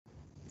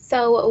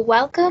So,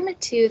 welcome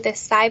to the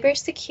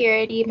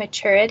Cybersecurity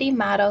Maturity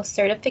Model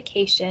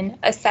Certification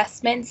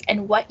Assessments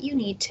and What You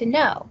Need to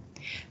Know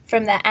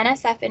from the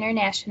NSF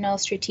International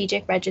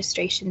Strategic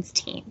Registrations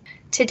team.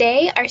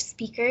 Today, our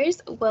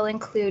speakers will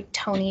include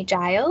Tony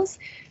Giles,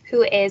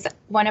 who is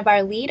one of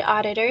our lead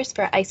auditors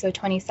for ISO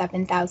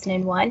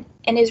 27001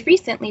 and has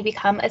recently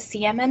become a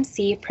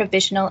CMMC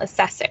Provisional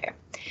Assessor,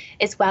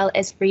 as well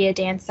as Rhia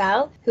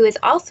Dancel, who is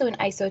also an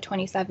ISO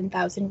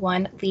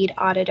 27001 lead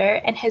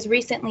auditor and has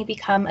recently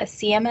become a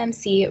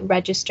CMMC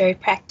registered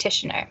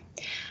practitioner.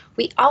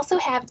 We also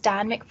have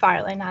Don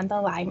McFarland on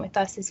the line with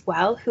us as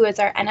well, who is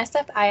our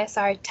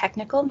NSF-ISR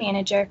Technical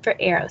Manager for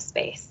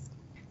Aerospace.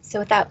 So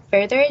without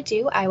further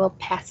ado, I will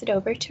pass it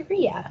over to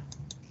Rhia.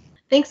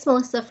 Thanks,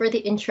 Melissa, for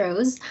the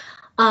intros.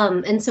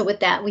 And so with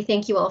that, we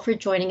thank you all for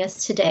joining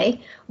us today.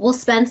 We'll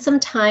spend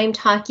some time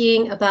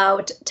talking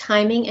about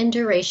timing and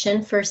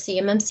duration for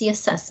CMMC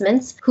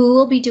assessments, who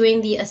will be doing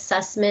the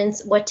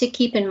assessments, what to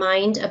keep in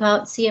mind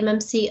about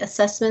CMMC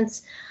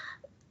assessments,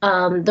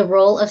 the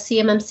role of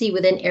CMMC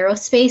within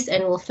aerospace,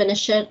 and we'll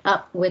finish it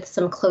up with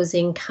some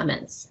closing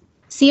comments.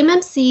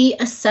 CMMC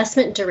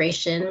assessment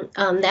duration,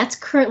 that's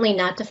currently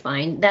not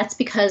defined. That's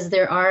because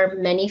there are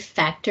many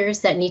factors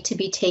that need to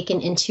be taken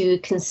into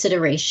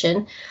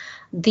consideration.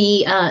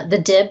 The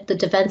DIB, the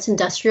Defense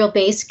Industrial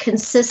Base,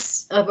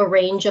 consists of a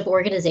range of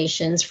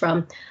organizations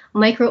from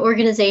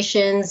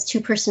micro-organizations,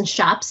 two-person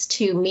shops,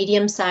 to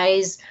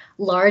medium-sized,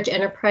 large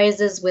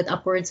enterprises with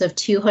upwards of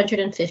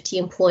 250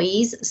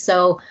 employees.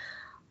 So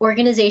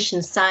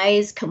organization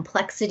size,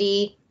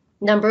 complexity,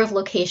 number of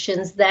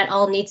locations, that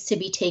all needs to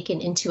be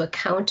taken into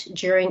account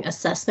during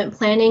assessment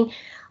planning.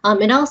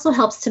 It also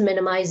helps to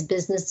minimize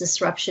business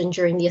disruption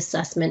during the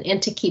assessment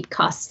and to keep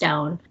costs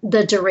down.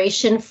 The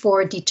duration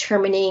for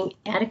determining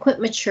adequate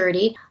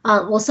maturity,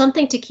 well,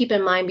 something to keep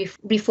in mind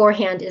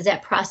beforehand is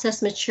that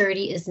process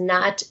maturity is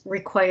not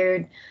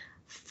required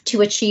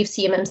to achieve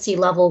CMMC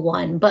level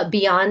 1, but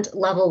beyond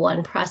level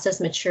 1, process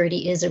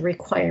maturity is a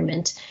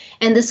requirement.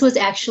 And this was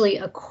actually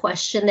a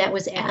question that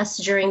was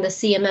asked during the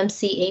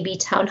CMMC AB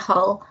Town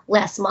Hall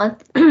last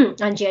month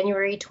on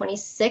January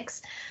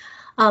 26th.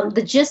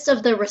 The gist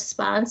of the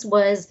response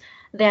was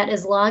that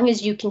as long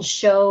as you can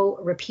show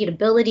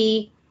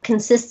repeatability,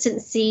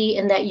 consistency,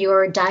 and that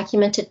your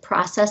documented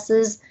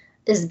processes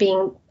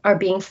are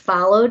being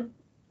followed,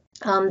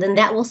 then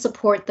that will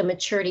support the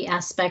maturity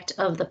aspect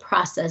of the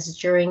process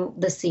during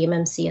the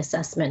CMMC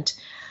assessment.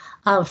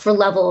 For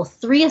level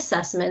 3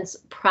 assessments,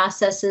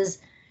 processes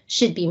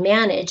should be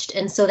managed,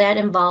 and so that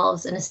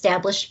involves an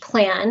established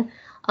plan,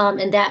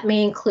 and that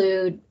may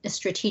include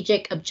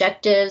strategic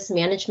objectives,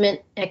 management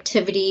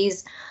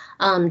activities,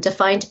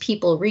 defined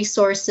people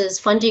resources,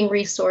 funding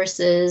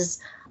resources,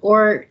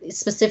 or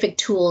specific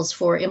tools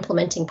for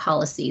implementing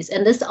policies.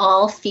 And this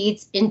all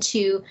feeds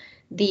into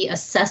the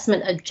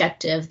assessment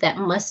objective that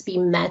must be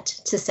met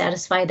to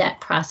satisfy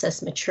that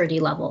process maturity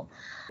level.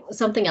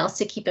 Something else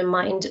to keep in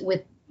mind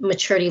with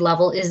maturity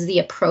level is the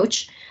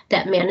approach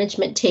that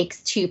management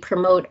takes to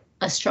promote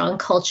a strong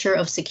culture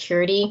of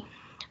security.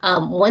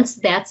 Once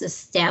that's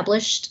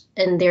established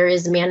and there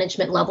is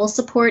management level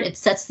support, it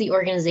sets the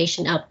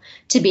organization up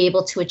to be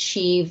able to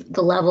achieve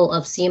the level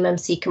of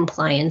CMMC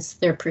compliance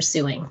they're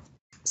pursuing.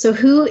 So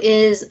who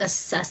is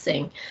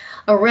assessing?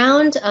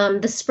 Around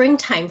the spring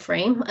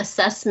timeframe,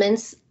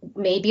 assessments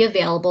may be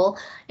available,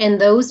 and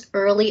those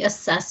early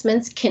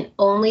assessments can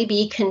only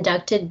be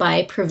conducted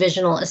by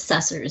provisional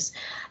assessors.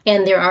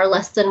 And there are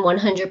less than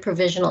 100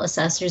 provisional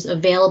assessors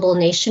available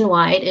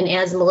nationwide. And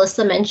as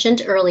Melissa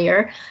mentioned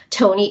earlier,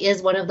 Tony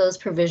is one of those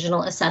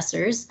provisional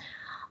assessors.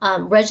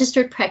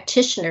 Registered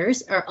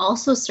practitioners are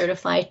also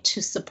certified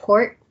to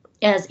support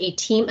as a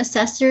team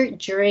assessor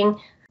during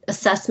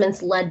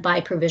assessments led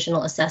by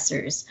provisional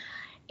assessors.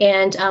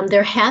 And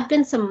there have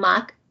been some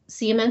mock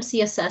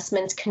CMMC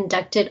assessments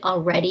conducted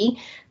already.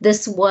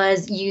 This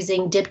was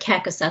using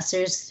DIBCAC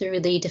assessors through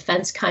the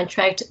Defense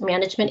Contract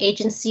Management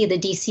Agency, the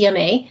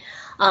DCMA.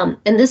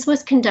 And this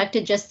was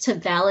conducted just to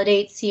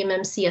validate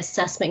CMMC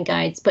assessment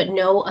guides, but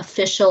no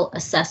official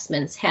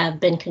assessments have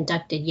been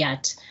conducted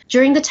yet.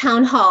 During the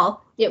town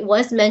hall, it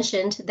was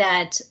mentioned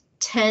that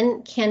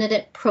 10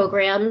 candidate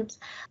programs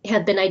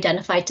have been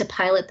identified to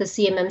pilot the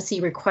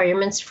CMMC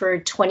requirements for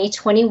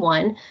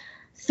 2021.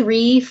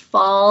 3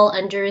 fall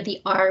under the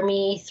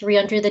Army, 3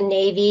 under the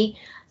Navy,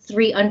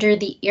 3 under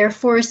the Air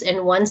Force,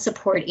 and 1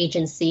 support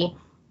agency.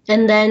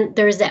 And then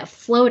there's that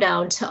flow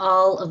down to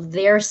all of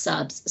their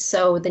subs.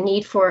 So the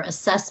need for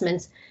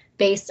assessments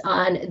based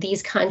on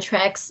these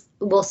contracts,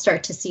 we'll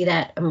start to see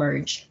that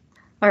emerge.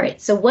 All right,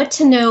 so what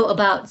to know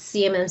about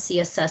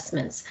CMMC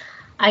assessments?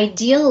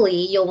 Ideally,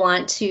 you'll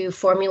want to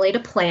formulate a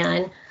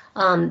plan,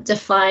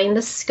 define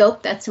the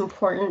scope. That's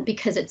important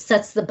because it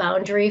sets the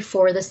boundary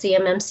for the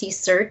CMMC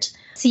cert.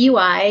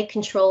 CUI,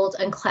 controlled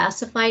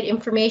unclassified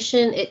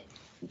information, it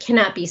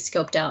cannot be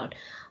scoped out,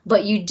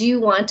 but you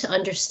do want to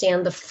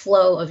understand the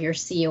flow of your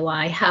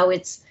CUI, how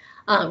it's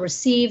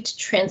received,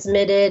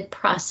 transmitted,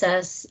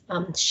 processed,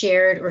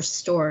 shared, or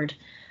stored.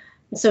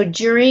 So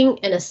during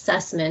an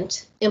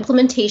assessment,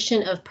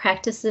 implementation of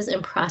practices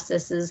and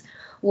processes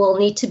will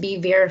need to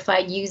be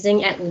verified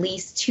using at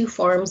least two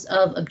forms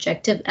of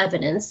objective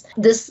evidence.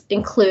 This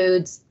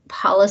includes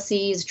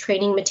policies,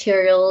 training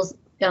materials,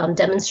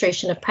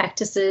 demonstration of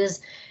practices,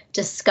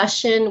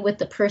 discussion with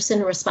the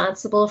person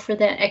responsible for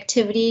that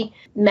activity,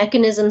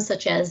 mechanisms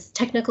such as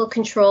technical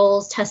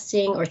controls,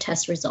 testing, or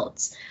test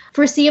results.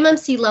 For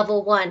CMMC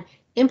Level 1,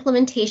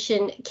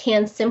 implementation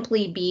can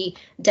simply be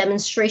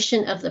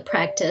demonstration of the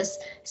practice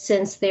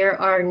since there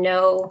are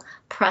no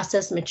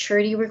process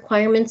maturity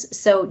requirements,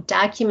 so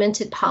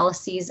documented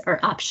policies are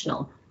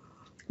optional.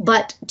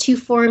 But two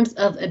forms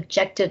of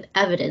objective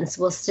evidence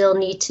will still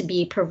need to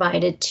be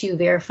provided to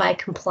verify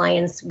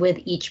compliance with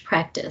each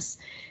practice.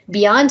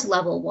 Beyond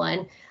Level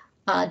 1,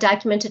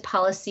 documented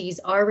policies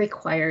are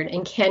required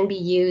and can be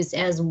used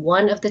as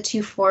one of the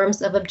two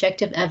forms of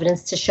objective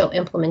evidence to show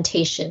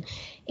implementation.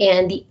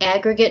 And the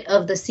aggregate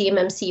of the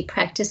CMMC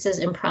practices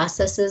and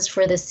processes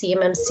for the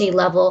CMMC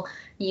level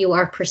you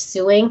are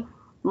pursuing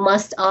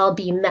must all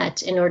be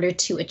met in order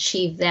to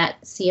achieve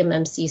that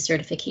CMMC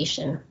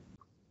certification.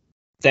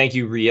 Thank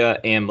you, Rhia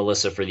and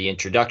Melissa, for the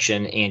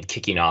introduction and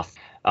kicking off.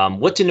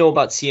 What to know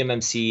about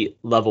CMMC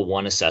Level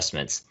 1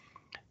 assessments.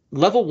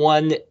 Level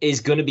 1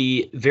 is going to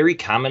be very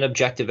common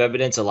objective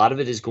evidence. A lot of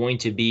it is going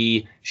to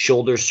be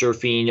shoulder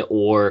surfing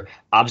or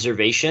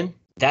observation.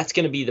 That's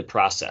going to be the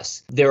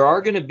process. There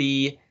are going to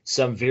be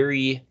some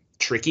very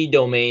tricky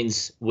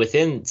domains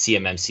within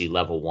CMMC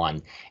Level 1,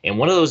 and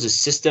one of those is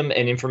system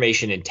and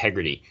information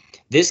integrity.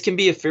 This can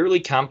be a fairly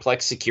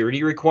complex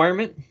security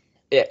requirement,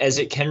 as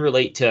it can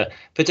relate to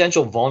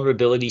potential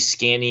vulnerability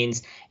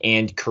scannings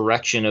and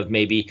correction of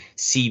maybe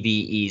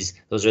CVEs.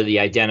 Those are the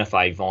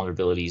identified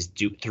vulnerabilities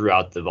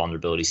throughout the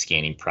vulnerability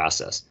scanning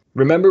process.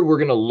 Remember, we're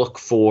going to look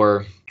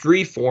for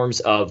three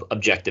forms of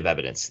objective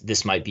evidence.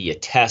 This might be a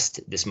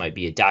test, this might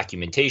be a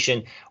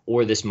documentation,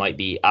 or this might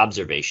be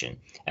observation.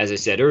 As I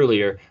said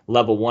earlier,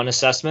 Level 1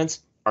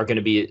 assessments are going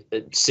to be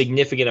a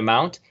significant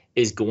amount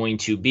is going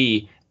to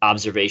be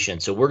observation.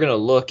 So we're going to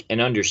look and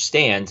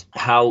understand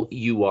how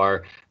you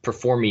are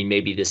performing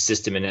maybe the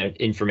system and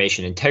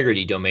information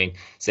integrity domain.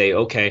 Say,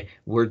 okay,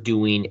 we're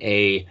doing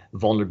a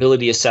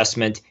vulnerability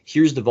assessment.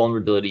 Here's the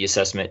vulnerability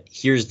assessment.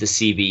 Here's the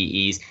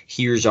CVEs.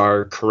 Here's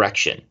our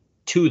correction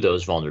to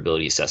those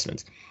vulnerability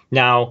assessments.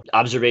 Now,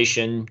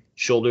 observation,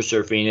 shoulder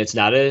surfing, it's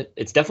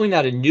definitely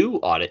not a new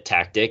audit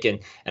tactic.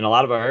 And a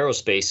lot of our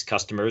aerospace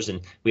customers,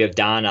 and we have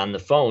Don on the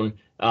phone,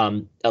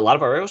 a lot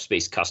of our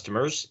aerospace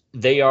customers,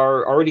 they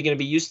are already going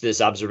to be used to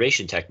this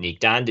observation technique.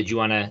 Don, did you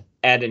want to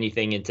add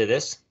anything into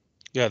this?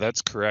 Yeah,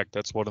 that's correct.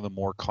 That's one of the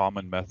more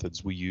common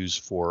methods we use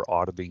for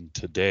auditing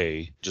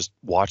today. Just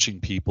watching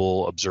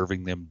people,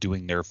 observing them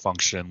doing their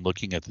function,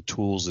 looking at the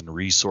tools and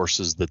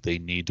resources that they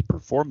need to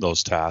perform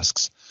those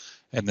tasks,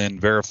 and then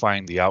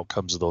verifying the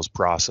outcomes of those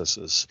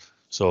processes.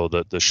 So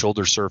the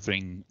shoulder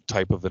surfing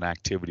type of an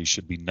activity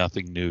should be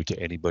nothing new to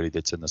anybody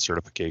that's in the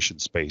certification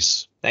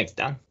space. Thanks,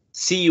 Don.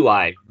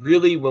 CUI,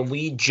 really when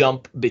we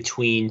jump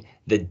between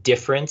the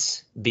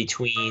difference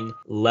between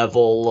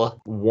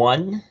level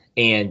 1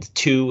 and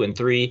 2 and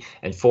 3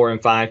 and 4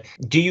 and 5,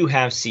 do you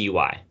have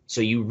CUI?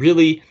 So you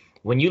really,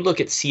 when you look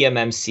at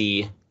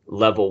CMMC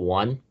level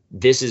 1,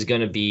 this is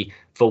going to be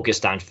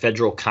focused on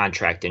federal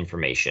contract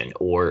information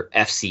or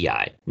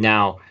FCI.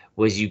 Now,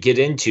 as you get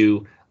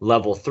into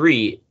level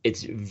 3,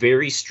 it's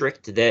very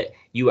strict that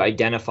you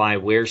identify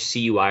where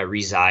CUI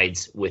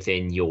resides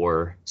within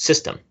your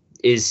system.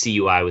 Is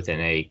CUI within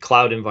a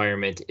cloud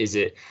environment? Is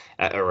it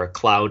or a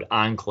cloud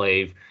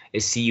enclave?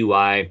 Is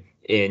CUI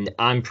in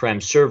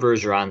on-prem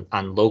servers or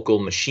on local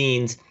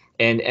machines?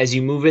 And as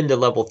you move into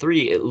level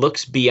 3, it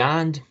looks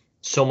beyond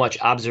so much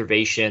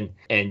observation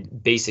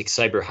and basic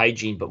cyber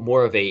hygiene, but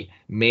more of a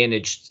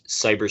managed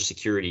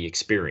cybersecurity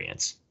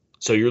experience.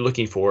 So you're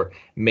looking for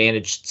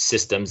managed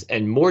systems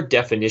and more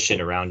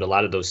definition around a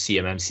lot of those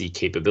CMMC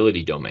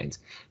capability domains.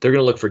 They're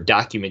going to look for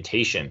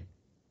documentation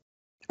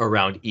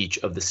around each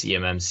of the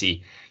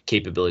CMMC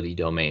capability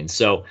domains.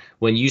 So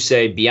when you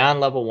say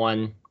beyond level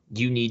 1,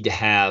 you need to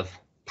have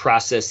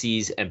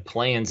processes and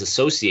plans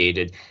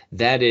associated.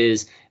 That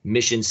is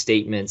mission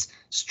statements,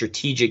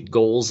 strategic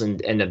goals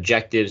and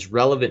objectives,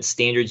 relevant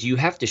standards. You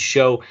have to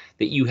show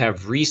that you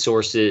have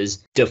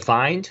resources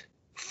defined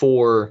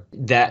for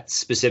that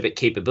specific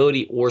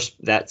capability or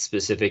that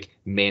specific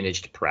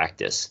managed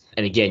practice.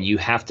 And again, you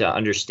have to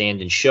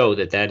understand and show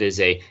that that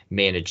is a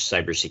managed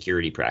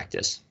cybersecurity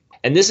practice.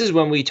 And this is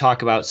when we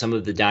talk about some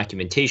of the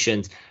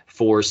documentations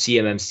for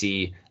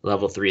CMMC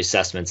level 3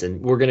 assessments.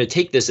 And we're going to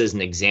take this as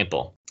an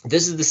example.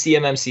 This is the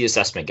CMMC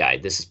assessment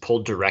guide. This is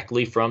pulled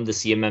directly from the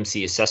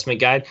CMMC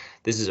assessment guide.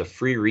 This is a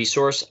free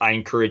resource. I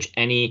encourage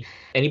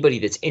anybody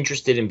that's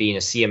interested in being a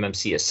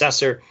CMMC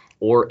assessor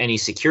or any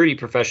security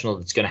professional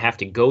that's going to have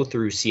to go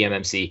through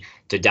CMMC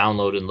to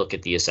download and look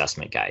at the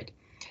assessment guide.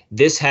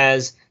 This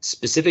has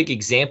specific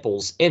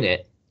examples in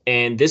it.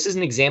 And this is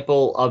an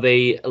example of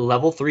a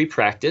level 3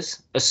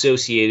 practice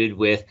associated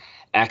with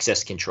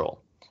access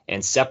control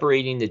and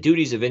separating the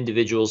duties of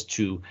individuals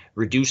to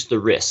reduce the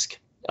risk.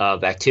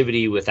 of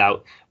activity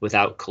without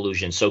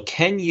collusion. So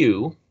can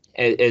you,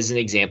 as an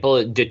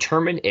example,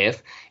 determine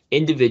if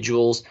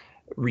individuals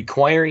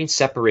requiring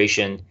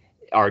separation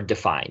are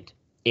defined?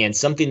 And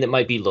something that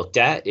might be looked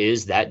at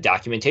is that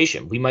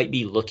documentation. We might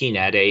be looking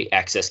at a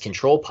access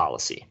control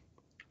policy.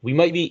 We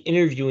might be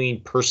interviewing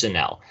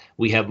personnel.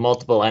 We have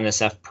multiple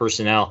NSF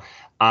personnel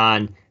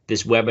on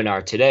this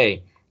webinar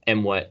today,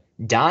 and what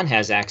Don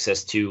has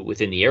access to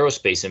within the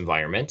aerospace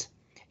environment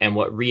and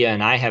what Rhia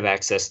and I have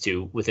access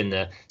to within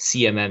the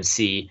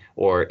CMMC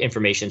or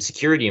information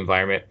security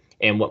environment,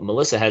 and what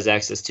Melissa has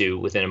access to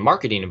within a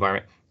marketing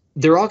environment,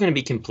 they're all going to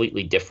be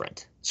completely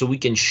different. So we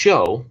can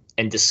show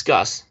and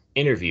discuss,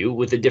 interview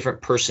with the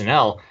different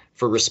personnel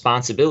for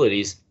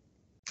responsibilities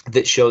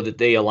that show that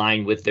they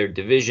align with their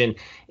division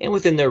and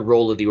within their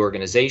role of the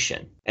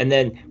organization. And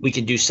then we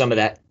can do some of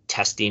that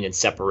testing and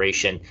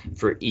separation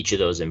for each of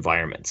those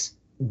environments.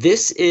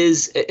 This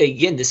is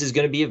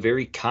going to be a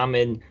very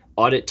common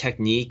audit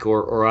technique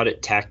or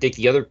audit tactic.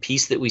 The other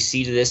piece that we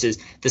see to this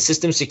is the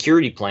system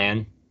security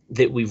plan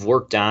that we've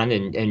worked on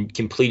and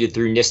completed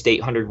through NIST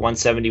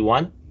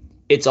 800-171.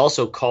 It's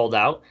also called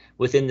out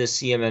within the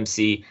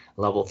CMMC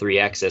Level 3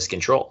 access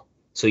control.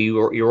 So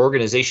your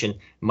organization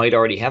might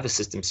already have a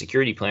system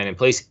security plan in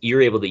place.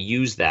 You're able to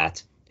use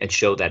that and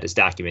show that as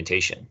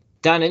documentation.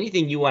 Don,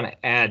 anything you want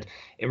to add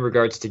in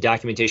regards to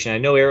documentation? I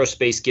know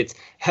aerospace gets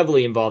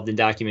heavily involved in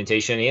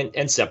documentation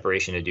and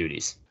separation of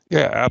duties.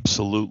 Yeah,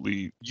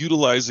 absolutely.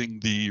 Utilizing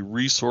the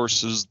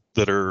resources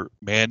that are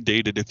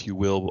mandated, if you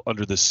will,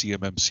 under the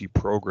CMMC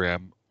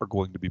program are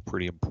going to be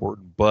pretty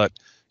important. But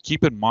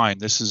keep in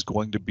mind, this is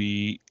going to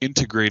be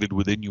integrated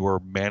within your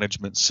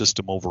management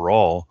system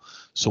overall.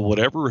 So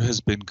whatever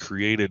has been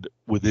created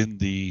within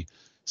the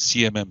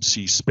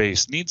CMMC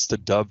space needs to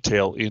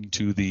dovetail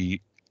into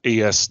the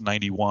AS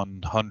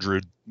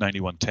 9100,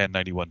 9110,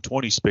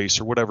 9120 space,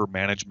 or whatever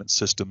management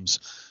systems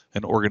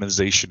an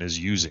organization is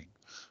using.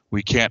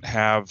 We can't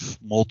have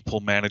multiple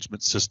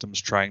management systems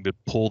trying to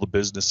pull the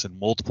business in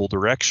multiple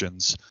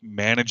directions,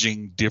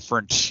 managing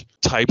different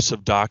types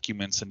of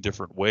documents in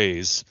different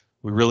ways.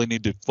 We really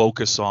need to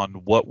focus on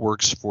what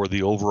works for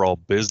the overall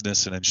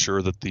business and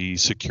ensure that the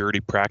security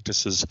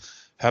practices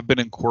have been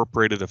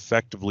incorporated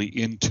effectively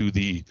into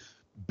the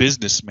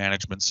business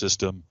management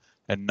system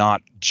and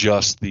not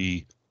just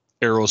the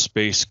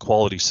aerospace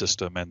quality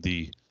system and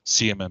the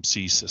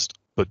CMMC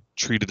system, but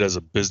treated as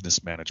a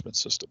business management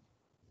system.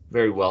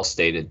 Very well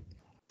stated.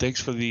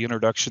 Thanks for the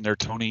introduction there,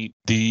 Tony.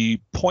 The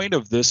point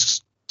of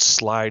this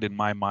slide in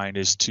my mind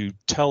is to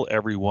tell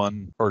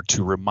everyone or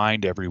to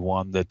remind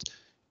everyone that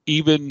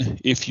even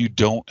if you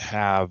don't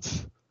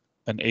have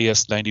an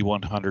AS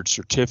 9100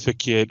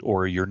 certificate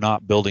or you're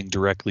not building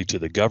directly to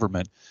the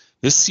government,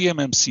 this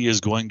CMMC is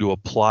going to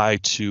apply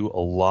to a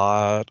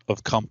lot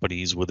of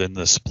companies within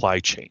the supply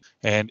chain.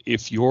 And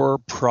if your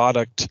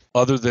product,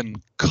 other than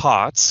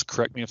COTS,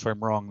 correct me if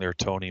I'm wrong there,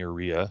 Tony or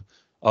Rhia,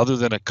 other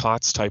than a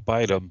COTS type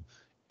item,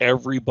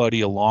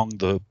 everybody along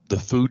the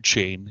food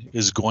chain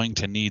is going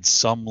to need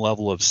some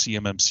level of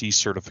CMMC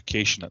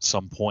certification at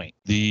some point.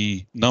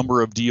 The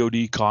number of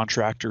DoD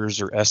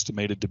contractors are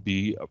estimated to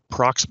be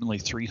approximately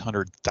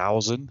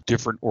 300,000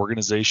 different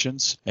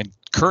organizations. And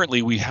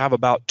currently we have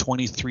about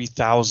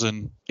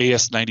 23,000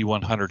 AS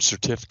 9100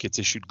 certificates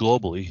issued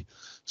globally.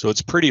 So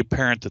it's pretty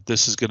apparent that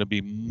this is going to be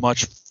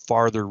much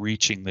farther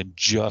reaching than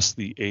just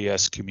the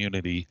AS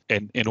community.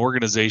 And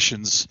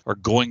organizations are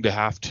going to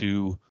have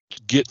to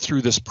get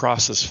through this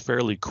process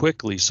fairly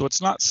quickly. So it's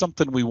not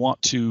something we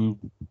want to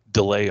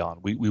delay on.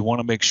 We want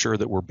to make sure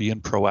that we're being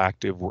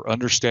proactive, we're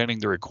understanding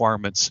the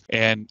requirements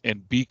and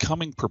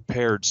becoming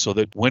prepared so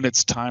that when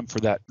it's time for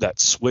that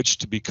switch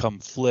to become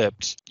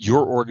flipped,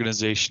 your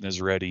organization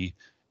is ready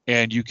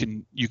and you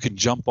can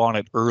jump on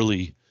it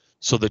early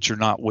so that you're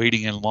not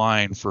waiting in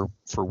line for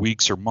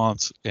weeks or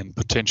months and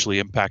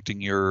potentially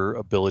impacting your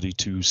ability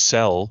to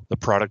sell the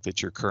product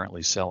that you're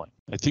currently selling.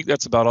 I think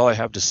that's about all I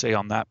have to say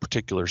on that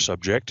particular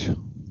subject.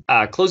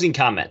 Closing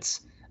comments.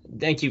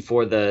 Thank you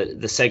for the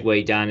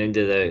segue, Don,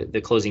 into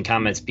the closing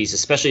comments piece,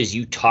 especially as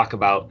you talk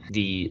about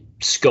the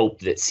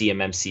scope that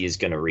CMMC is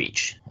going to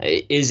reach.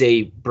 It is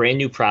a brand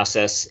new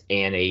process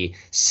and a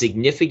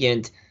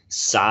significant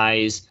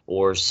size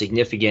or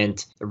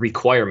significant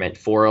requirement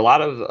for a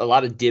lot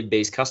of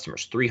DIB-based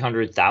customers,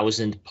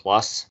 300,000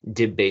 plus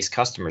DIB-based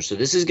customers. So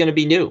this is going to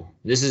be new.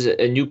 This is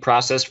a new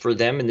process for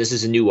them, and this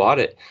is a new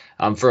audit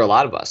for a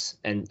lot of us.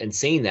 And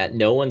saying that,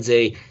 no one's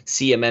a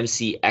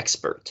CMMC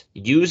expert.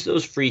 Use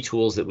those free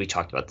tools that we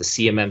talked about, the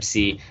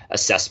CMMC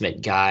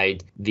assessment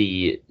guide,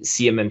 the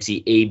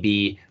CMMC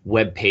AB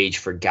webpage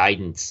for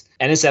guidance.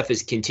 NSF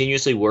is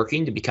continuously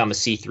working to become a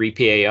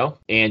C3 PAO,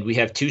 and we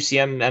have 2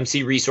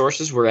 CMMC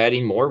resources. We're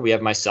adding more. We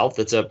have myself,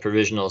 that's a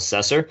provisional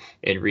assessor,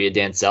 and Rhia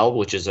Dancel,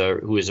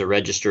 who is a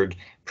registered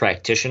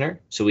practitioner.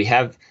 So we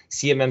have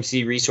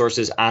CMMC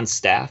resources on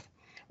staff.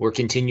 We're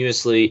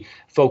continuously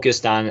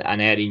focused on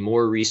adding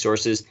more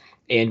resources,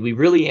 and we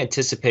really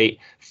anticipate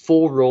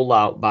full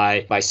rollout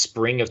by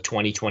spring of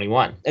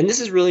 2021. And this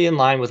is really in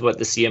line with what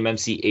the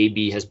CMMC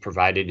AB has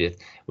provided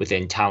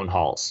within town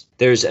halls.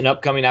 There's an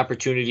upcoming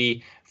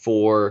opportunity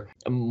for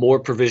more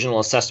provisional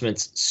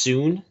assessments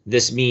soon.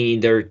 This meaning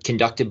they're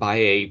conducted by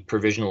a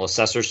provisional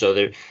assessor.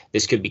 So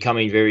this could be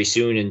coming very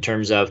soon in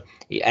terms of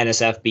the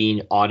NSF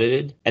being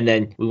audited. And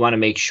then we want to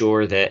make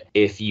sure that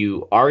if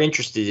you are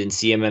interested in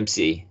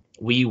CMMC,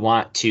 we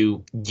want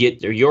to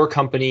get your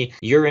company,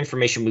 your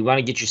information. We want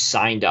to get you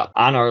signed up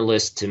on our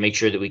list to make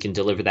sure that we can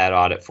deliver that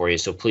audit for you.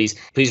 So please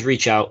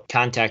reach out,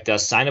 contact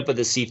us, sign up with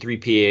the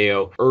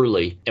C3PAO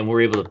early, and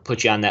we're able to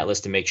put you on that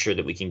list to make sure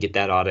that we can get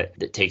that audit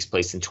that takes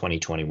place in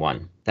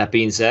 2021. That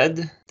being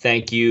said,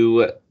 thank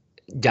you,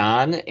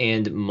 Don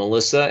and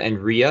Melissa and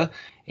Rhia,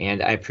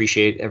 and I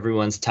appreciate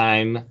everyone's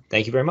time.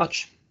 Thank you very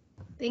much.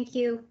 Thank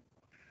you.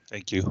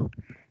 Thank you.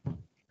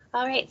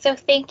 All right, so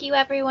thank you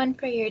everyone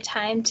for your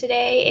time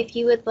today. If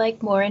you would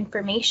like more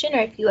information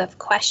or if you have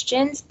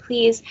questions,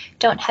 please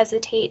don't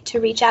hesitate to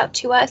reach out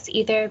to us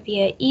either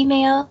via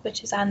email,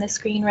 which is on the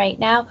screen right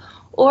now,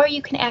 or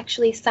you can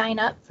actually sign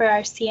up for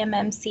our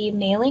CMMC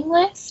mailing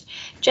list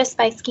just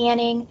by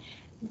scanning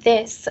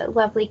this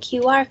lovely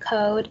QR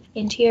code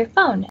into your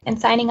phone and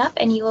signing up,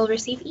 and you will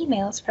receive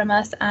emails from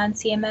us on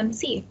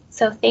CMMC.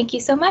 So thank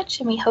you so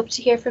much, and we hope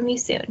to hear from you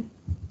soon.